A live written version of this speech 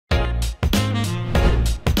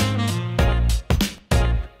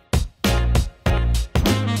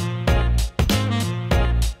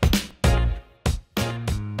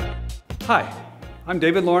Hi, I'm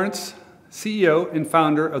David Lawrence, CEO and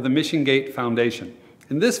founder of the Gait Foundation.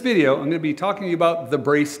 In this video, I'm going to be talking to you about the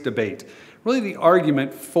brace debate, really the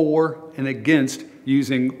argument for and against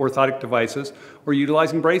using orthotic devices or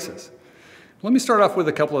utilizing braces. Let me start off with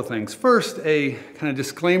a couple of things. First, a kind of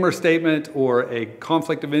disclaimer statement or a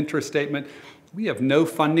conflict of interest statement. We have no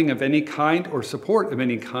funding of any kind or support of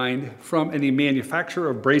any kind from any manufacturer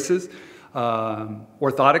of braces,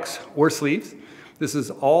 orthotics, or sleeves. This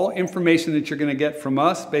is all information that you're going to get from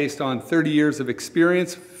us based on 30 years of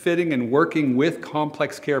experience fitting and working with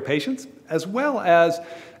complex care patients, as well as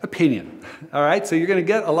opinion. All right, so you're going to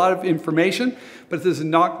get a lot of information, but this is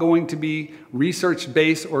not going to be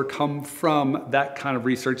research-based or come from that kind of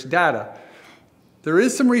research data. There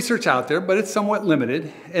is some research out there, but it's somewhat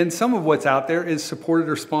limited, and some of what's out there is supported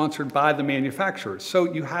or sponsored by the manufacturers.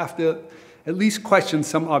 So you have to at least question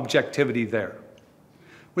some objectivity there.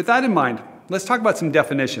 With that in mind, let's talk about some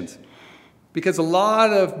definitions, because a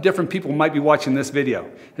lot of different people might be watching this video.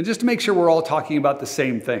 And just to make sure we're all talking about the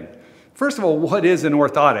same thing. First of all, what is an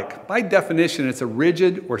orthotic? By definition, it's a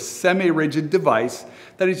rigid or semi-rigid device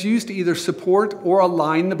that is used to either support or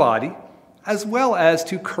align the body, as well as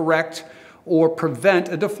to correct or prevent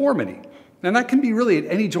a deformity. And that can be really at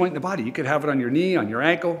any joint in the body. You could have it on your knee, on your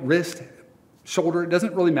ankle, wrist, shoulder, it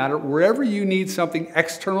doesn't really matter. Wherever you need something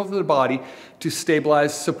external to the body to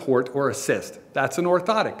stabilize, support, or assist. That's an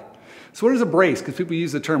orthotic. So what is a brace? Because people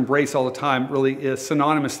use the term brace all the time, really is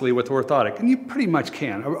synonymously with orthotic. And you pretty much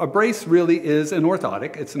can. A brace really is an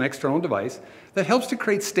orthotic. It's an external device that helps to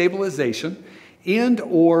create stabilization and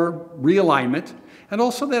or realignment. And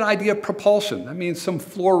also that idea of propulsion. That means some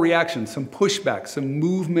floor reaction, some pushback, some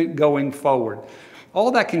movement going forward.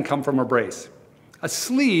 All that can come from a brace. A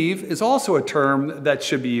sleeve is also a term that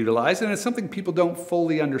should be utilized, and it's something people don't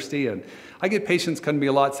fully understand. I get patients come to me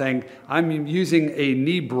a lot saying, I'm using a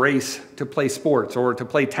knee brace to play sports or to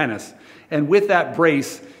play tennis. And with that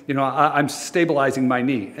brace, I'm stabilizing my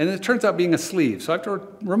knee. And it turns out being a sleeve. So I have to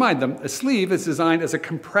remind them, a sleeve is designed as a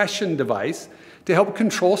compression device to help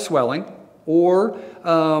control swelling or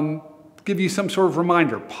give you some sort of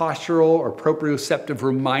reminder, postural or proprioceptive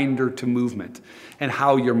reminder to movement and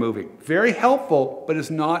how you're moving. Very helpful, but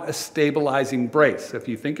is not a stabilizing brace. If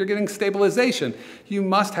you think you're getting stabilization, you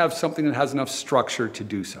must have something that has enough structure to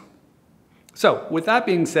do so. So with that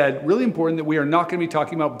being said, really important that we are not going to be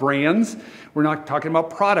talking about brands. We're not talking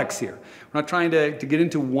about products here. We're not trying to get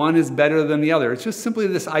into one is better than the other. It's just simply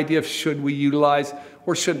this idea of should we utilize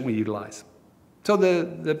or shouldn't we utilize. So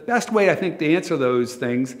the best way, I think, to answer those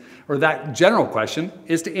things, or that general question,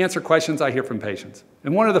 is to answer questions I hear from patients.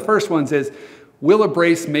 And one of the first ones is, will a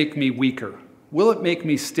brace make me weaker? Will it make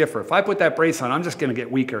me stiffer? If I put that brace on, I'm just going to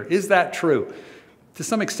get weaker. Is that true? To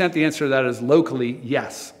some extent, the answer to that is locally,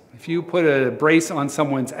 yes. If you put a brace on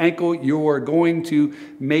someone's ankle, you are going to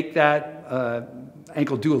make that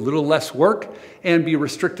ankle do a little less work and be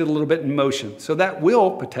restricted a little bit in motion. So that will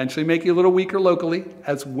potentially make you a little weaker locally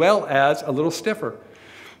as well as a little stiffer.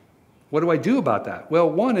 What do I do about that? Well,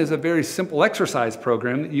 one is a very simple exercise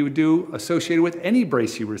program that you would do associated with any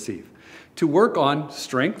brace you receive to work on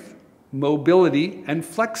strength, mobility, and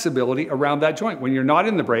flexibility around that joint. When you're not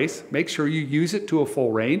in the brace, make sure you use it to a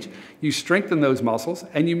full range, you strengthen those muscles,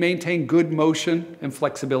 and you maintain good motion and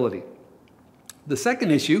flexibility. The second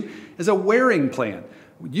issue is a wearing plan.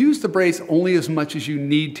 Use the brace only as much as you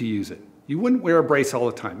need to use it. You wouldn't wear a brace all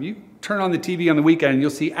the time. You turn on the TV on the weekend and you'll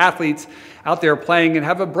see athletes out there playing and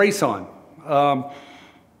have a brace on.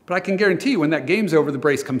 But I can guarantee you when that game's over, the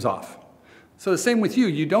brace comes off. So the same with you.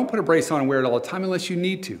 You don't put a brace on and wear it all the time unless you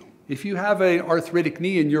need to. If you have an arthritic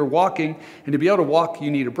knee and you're walking, and to be able to walk you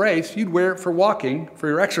need a brace, you'd wear it for walking, for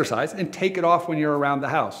your exercise, and take it off when you're around the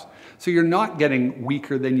house. So you're not getting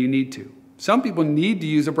weaker than you need to. Some people need to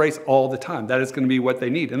use a brace all the time. That is going to be what they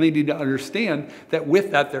need. And they need to understand that with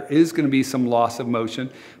that, there is going to be some loss of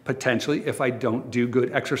motion, potentially, if I don't do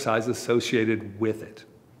good exercise associated with it.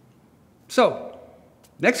 So,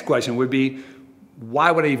 next question would be, why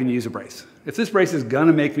would I even use a brace? If this brace is going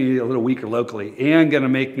to make me a little weaker locally and going to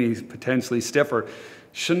make me potentially stiffer,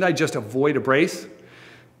 shouldn't I just avoid a brace?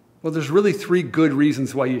 Well, there's really three good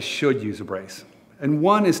reasons why you should use a brace. And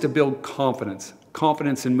one is to build confidence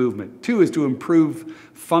in movement. Two is to improve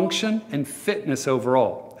function and fitness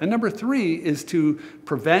overall. And number three is to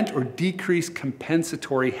prevent or decrease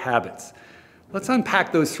compensatory habits. Let's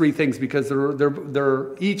unpack those three things because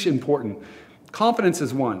they're each important. Confidence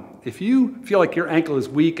is one. If you feel like your ankle is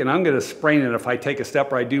weak and I'm going to sprain it if I take a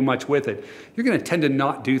step or I do much with it, you're going to tend to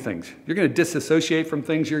not do things. You're going to disassociate from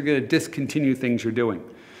things. You're going to discontinue things you're doing.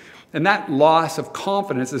 And that loss of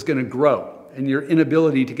confidence is going to grow and your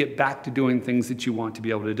inability to get back to doing things that you want to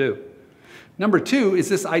be able to do. Number two is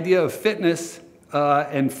this idea of fitness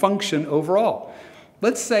and function overall.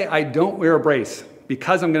 Let's say I don't wear a brace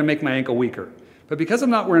because I'm going to make my ankle weaker. But because I'm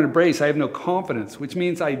not wearing a brace, I have no confidence, which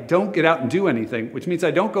means I don't get out and do anything, which means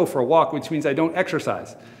I don't go for a walk, which means I don't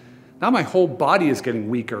exercise. Now my whole body is getting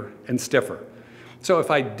weaker and stiffer. So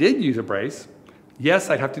if I did use a brace, yes,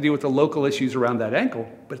 I'd have to deal with the local issues around that ankle,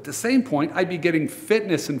 but at the same point, I'd be getting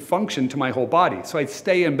fitness and function to my whole body, so I'd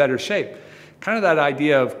stay in better shape. Kind of that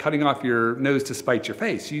idea of cutting off your nose to spite your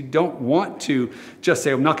face. You don't want to just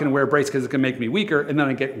say, I'm not going to wear a brace because it's going to make me weaker, and then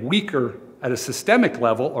I get weaker at a systemic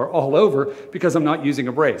level or all over because I'm not using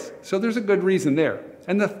a brace. So there's a good reason there.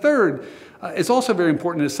 And the third is also very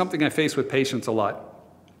important. It's something I face with patients a lot.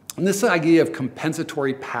 And this idea of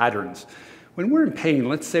compensatory patterns. When we're in pain,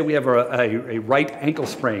 let's say we have a right ankle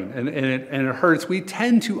sprain and it hurts, we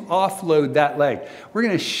tend to offload that leg. We're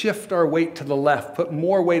going to shift our weight to the left, put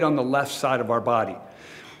more weight on the left side of our body.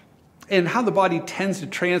 And how the body tends to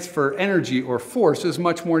transfer energy or force is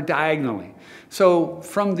much more diagonally. So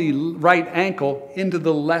from the right ankle into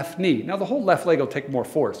the left knee. Now the whole left leg will take more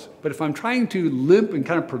force, but if I'm trying to limp and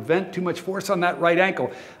kind of prevent too much force on that right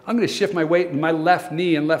ankle, I'm going to shift my weight and my left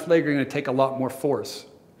knee and left leg are going to take a lot more force.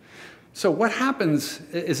 So what happens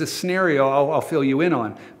is a scenario I'll fill you in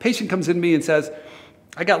on. Patient comes in to me and says,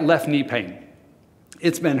 I got left knee pain.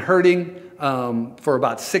 It's been hurting for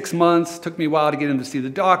about 6 months. Took me a while to get him to see the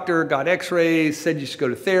doctor, got x-rays, said you should go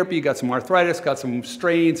to therapy, got some arthritis, got some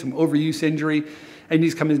strain, some overuse injury, and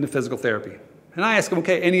he's coming into physical therapy. And I ask him,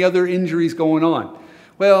 okay, any other injuries going on?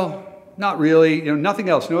 Well, not really, nothing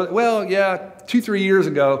else. Well, yeah, 2-3 years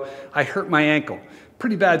ago, I hurt my ankle.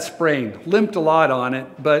 Pretty bad sprain, limped a lot on it,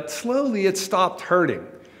 but slowly it stopped hurting,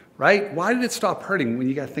 right? Why did it stop hurting? When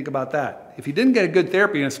you got to think about that. If he didn't get a good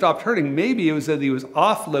therapy and it stopped hurting, maybe it was that he was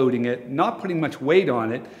offloading it, not putting much weight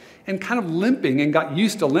on it, and kind of limping and got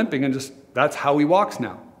used to limping and just, that's how he walks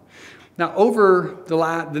now. Now, over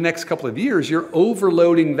the next couple of years, you're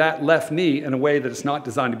overloading that left knee in a way that it's not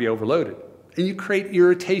designed to be overloaded. And you create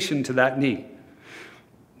irritation to that knee.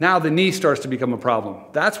 Now the knee starts to become a problem.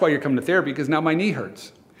 That's why you're coming to therapy, because now my knee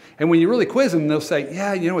hurts. And when you really quiz them, they'll say,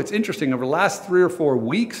 yeah, it's interesting. Over the last 3 or 4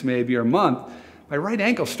 weeks, maybe, or a month, my right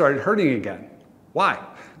ankle started hurting again. Why?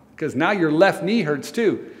 Because now your left knee hurts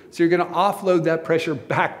too. So you're going to offload that pressure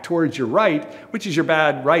back towards your right, which is your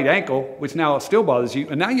bad right ankle, which now still bothers you.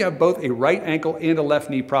 And now you have both a right ankle and a left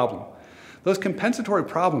knee problem. Those compensatory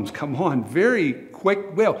problems come on very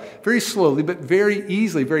quick, well, very slowly, but very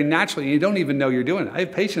easily, very naturally, and you don't even know you're doing it. I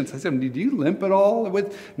have patients, I said, did you limp at all?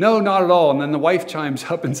 No, not at all. And then the wife chimes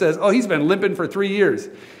up and says, oh, he's been limping for 3 years.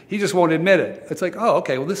 He just won't admit it. It's like, oh,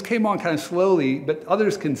 okay, well, this came on kind of slowly, but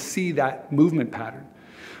others can see that movement pattern.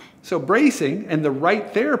 So bracing and the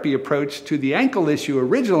right therapy approach to the ankle issue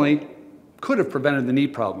originally could have prevented the knee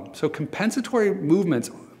problem. So compensatory movements,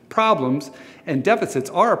 problems, and deficits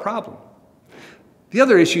are a problem. The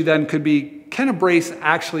other issue then could be, can a brace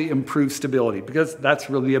actually improve stability? Because that's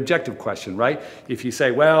really the objective question, right? If you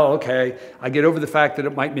say, well, okay, I get over the fact that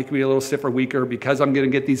it might make me a little stiffer, weaker because I'm going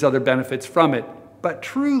to get these other benefits from it. But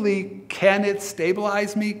truly, can it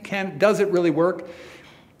stabilize me? Does it really work?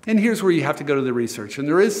 And here's where you have to go to the research. And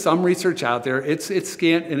there is some research out there. It's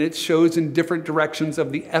scant and it shows in different directions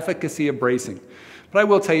of the efficacy of bracing. But I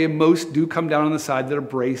will tell you, most do come down on the side that a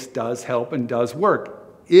brace does help and does work.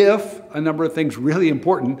 If a number of things really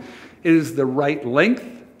important, it is the right length,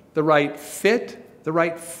 the right fit, the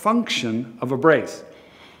right function of a brace.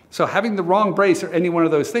 So having the wrong brace or any one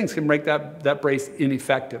of those things can make that brace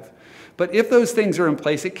ineffective. But if those things are in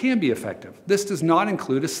place, it can be effective. This does not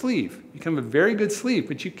include a sleeve. You can have a very good sleeve,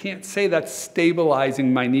 but you can't say that's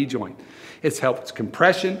stabilizing my knee joint. It helps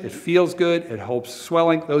compression, it feels good, it helps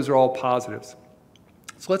swelling. Those are all positives.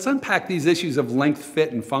 So let's unpack these issues of length,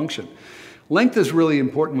 fit, and function. Length is really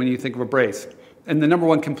important when you think of a brace. And the number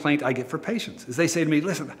one complaint I get for patients is they say to me,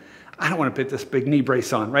 listen, I don't want to put this big knee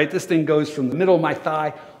brace on, right? This thing goes from the middle of my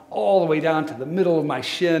thigh all the way down to the middle of my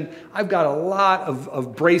shin. I've got a lot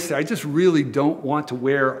of brace there. I just really don't want to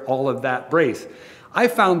wear all of that brace. I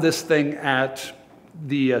found this thing at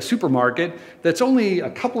the supermarket that's only a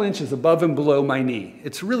couple inches above and below my knee.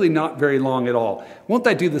 It's really not very long at all. Won't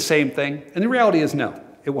that do the same thing? And the reality is no,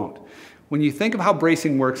 it won't. When you think of how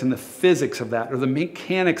bracing works and the physics of that or the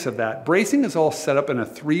mechanics of that, bracing is all set up in a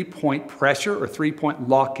 3-point pressure or 3-point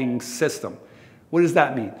locking system. What does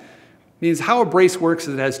that mean? It means how a brace works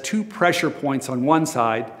is it has 2 pressure points on one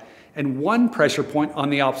side and 1 pressure point on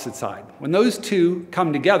the opposite side. When those 2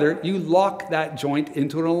 come together, you lock that joint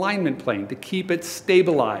into an alignment plane to keep it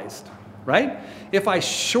stabilized, right? If I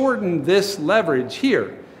shorten this leverage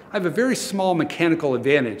here, I have a very small mechanical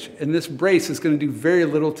advantage, and this brace is going to do very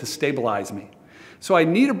little to stabilize me. So I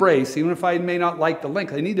need a brace, even if I may not like the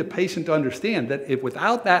length. I need the patient to understand that if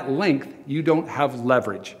without that length, you don't have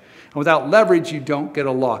leverage. And without leverage, you don't get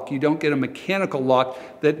a lock. You don't get a mechanical lock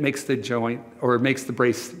that makes the joint or makes the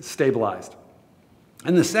brace stabilized.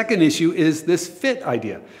 And the second issue is this fit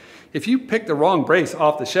idea. If you pick the wrong brace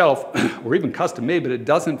off the shelf, or even custom made, but it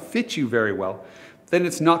doesn't fit you very well, then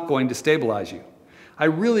it's not going to stabilize you. I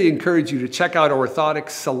really encourage you to check out orthotic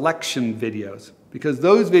selection videos, because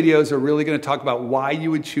those videos are really going to talk about why you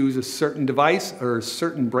would choose a certain device or a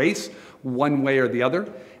certain brace one way or the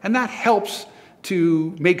other. And that helps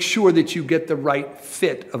to make sure that you get the right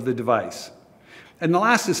fit of the device. And the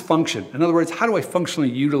last is function. In other words, how do I functionally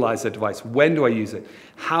utilize that device? When do I use it?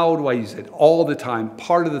 How do I use it? All the time,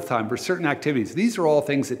 part of the time, for certain activities. These are all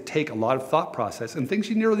things that take a lot of thought process and things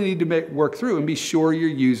you really need to work through and be sure you're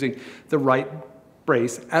using the right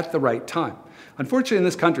brace at the right time. Unfortunately, in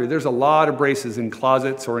this country, there's a lot of braces in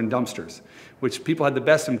closets or in dumpsters, which people had the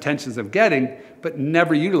best intentions of getting, but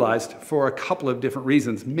never utilized for a couple of different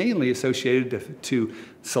reasons, mainly associated to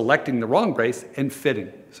selecting the wrong brace and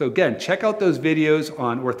fitting. So again, check out those videos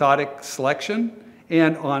on orthotic selection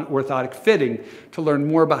and on orthotic fitting to learn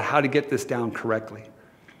more about how to get this down correctly.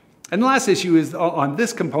 And the last issue is on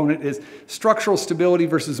this component is structural stability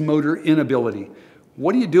versus motor inability.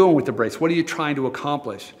 What are you doing with the brace? What are you trying to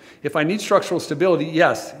accomplish? If I need structural stability,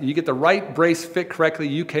 yes, you get the right brace fit correctly,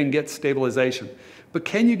 you can get stabilization. But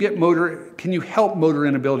can you help motor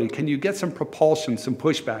inability? Can you get some propulsion, some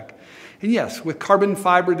pushback? And yes, with carbon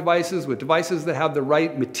fiber devices, with devices that have the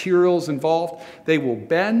right materials involved, they will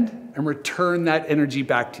bend and return that energy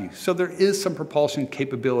back to you. So there is some propulsion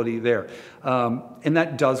capability there. And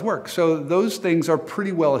that does work. So those things are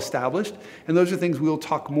pretty well established. And those are things we'll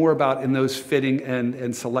talk more about in those fitting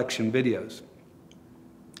and selection videos.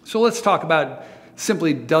 So let's talk about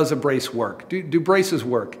simply, does a brace work? Do braces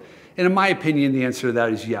work? And in my opinion, the answer to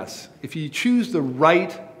that is yes. If you choose the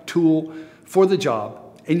right tool for the job,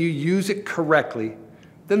 and you use it correctly,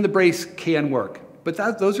 then the brace can work. But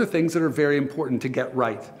those are things that are very important to get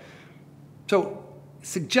right. So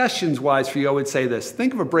suggestions-wise for you, I would say this.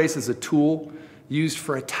 Think of a brace as a tool used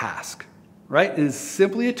for a task, right? It is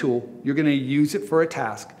simply a tool. You're going to use it for a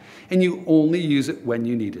task, and you only use it when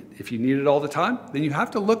you need it. If you need it all the time, then you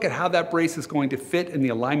have to look at how that brace is going to fit in the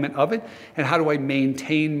alignment of it, and how do I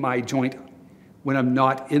maintain my joint when I'm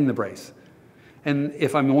not in the brace. And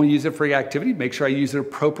if I'm only using it for activity, make sure I use it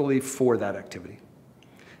appropriately for that activity.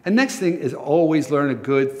 And next thing is always learn a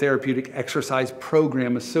good therapeutic exercise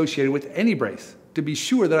program associated with any brace to be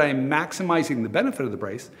sure that I am maximizing the benefit of the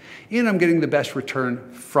brace and I'm getting the best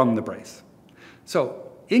return from the brace.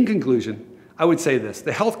 So in conclusion, I would say this: the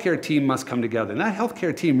healthcare team must come together. And that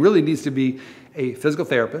healthcare team really needs to be a physical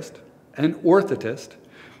therapist, an orthotist,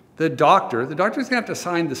 the doctor. The doctor's going to have to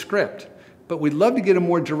sign the script. But we'd love to get them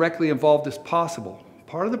more directly involved as possible.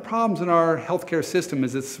 Part of the problems in our healthcare system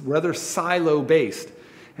is it's rather silo-based.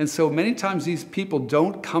 And so many times these people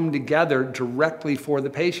don't come together directly for the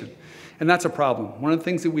patient. And that's a problem. One of the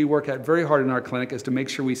things that we work at very hard in our clinic is to make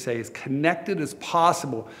sure we stay as connected as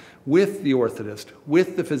possible with the orthotist,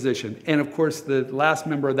 with the physician. And of course, the last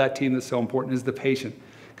member of that team that's so important is the patient.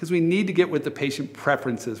 Because we need to get with the patient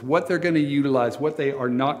preferences, what they're going to utilize, what they are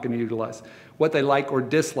not going to utilize, what they like or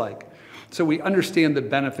dislike. So we understand the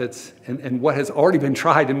benefits and what has already been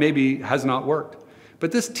tried and maybe has not worked.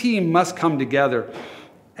 But this team must come together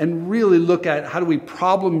and really look at how do we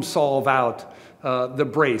problem solve out the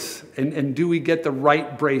brace and do we get the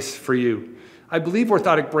right brace for you. I believe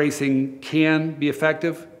orthotic bracing can be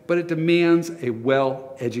effective, but it demands a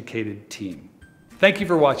well-educated team. Thank you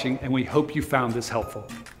for watching, and we hope you found this helpful.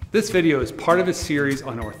 This video is part of a series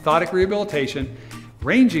on orthotic rehabilitation,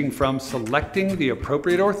 ranging from selecting the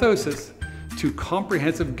appropriate orthosis to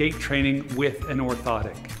comprehensive gait training with an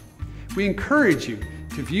orthotic. We encourage you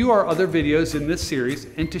to view our other videos in this series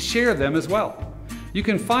and to share them as well. You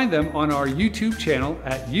can find them on our YouTube channel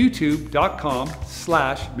at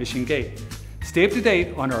youtube.com/MissionGait. Stay up to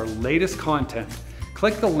date on our latest content.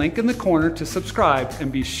 Click the link in the corner to subscribe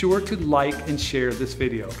and be sure to like and share this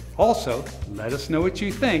video. Also, let us know what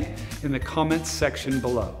you think in the comments section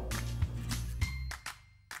below.